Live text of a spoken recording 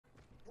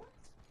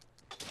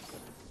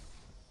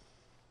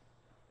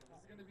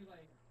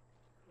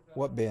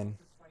What bin?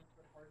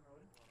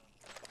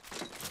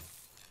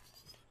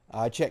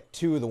 I checked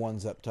 2 of the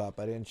ones up top.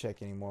 I didn't check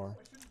any more.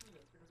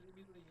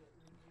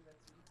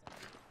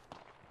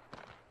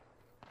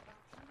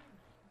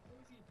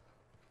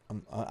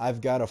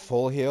 I've got a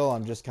full heal.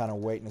 I'm just kind of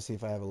waiting to see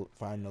if I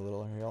find a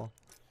little heal.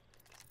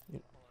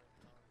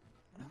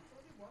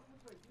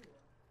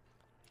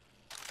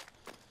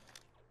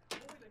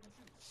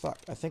 Fuck,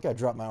 I think I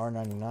dropped my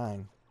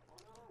R99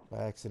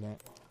 by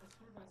accident.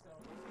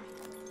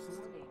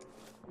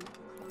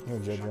 Here,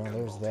 Jedro,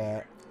 there's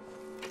that.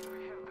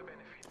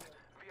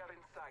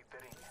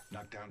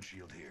 Knockdown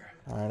shield here.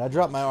 Alright, I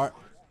dropped my R...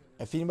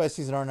 If anybody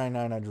sees an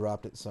R99, I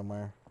dropped it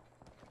somewhere.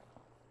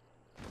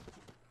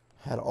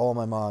 Had all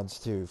my mods,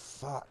 too.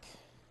 Fuck.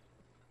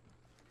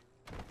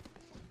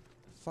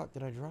 Fuck,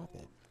 did I drop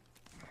it?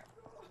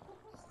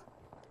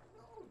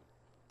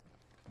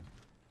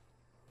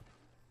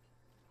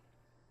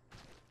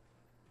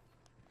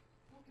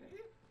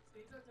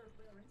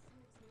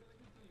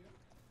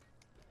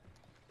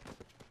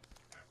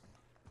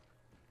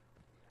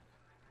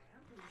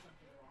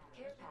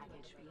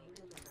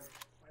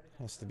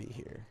 Has to be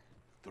here.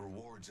 The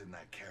rewards in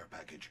that care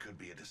package could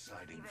be a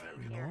deciding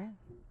variable. No?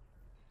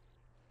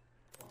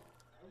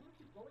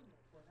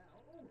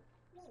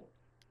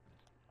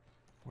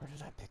 Where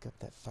did I pick up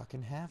that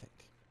fucking Havoc?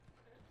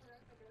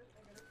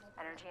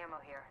 Energy ammo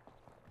here.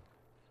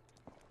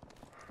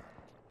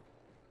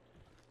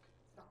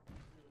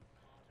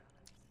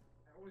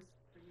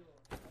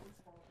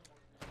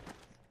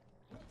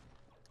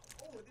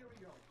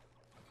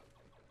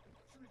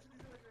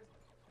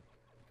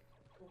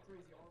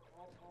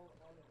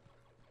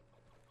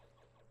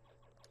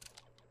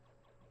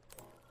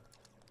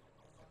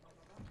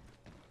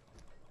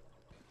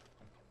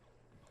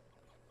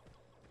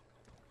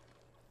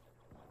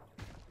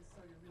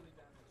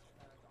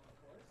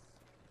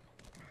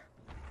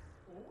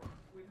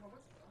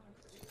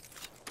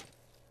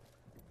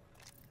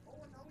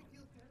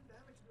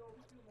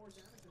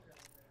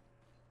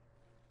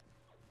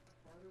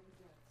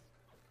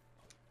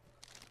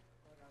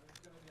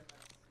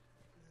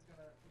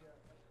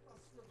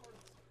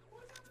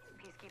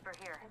 Peacekeeper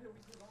here.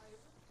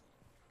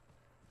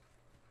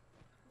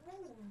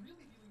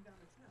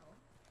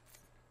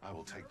 I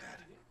will take that.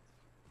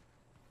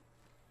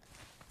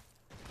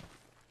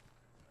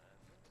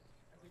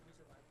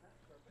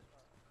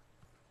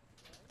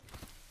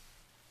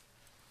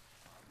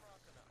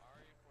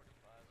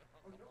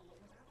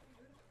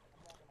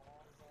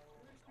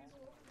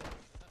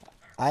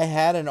 I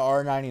had an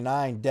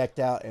R99 decked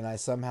out and I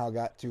somehow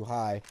got too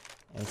high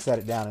and set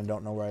it down and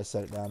don't know where I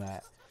set it down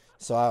at.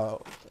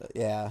 So,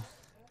 yeah.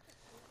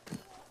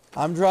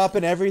 I'm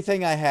dropping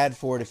everything I had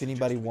for it if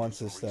anybody wants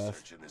this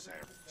stuff.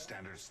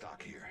 Standard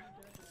stock here.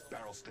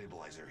 Barrel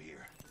stabilizer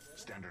here.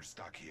 Standard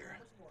stock here.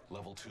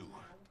 Level 2.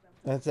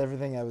 That's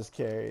everything I was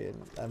carrying.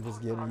 I'm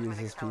just going to use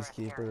this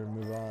Peacekeeper and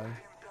move on.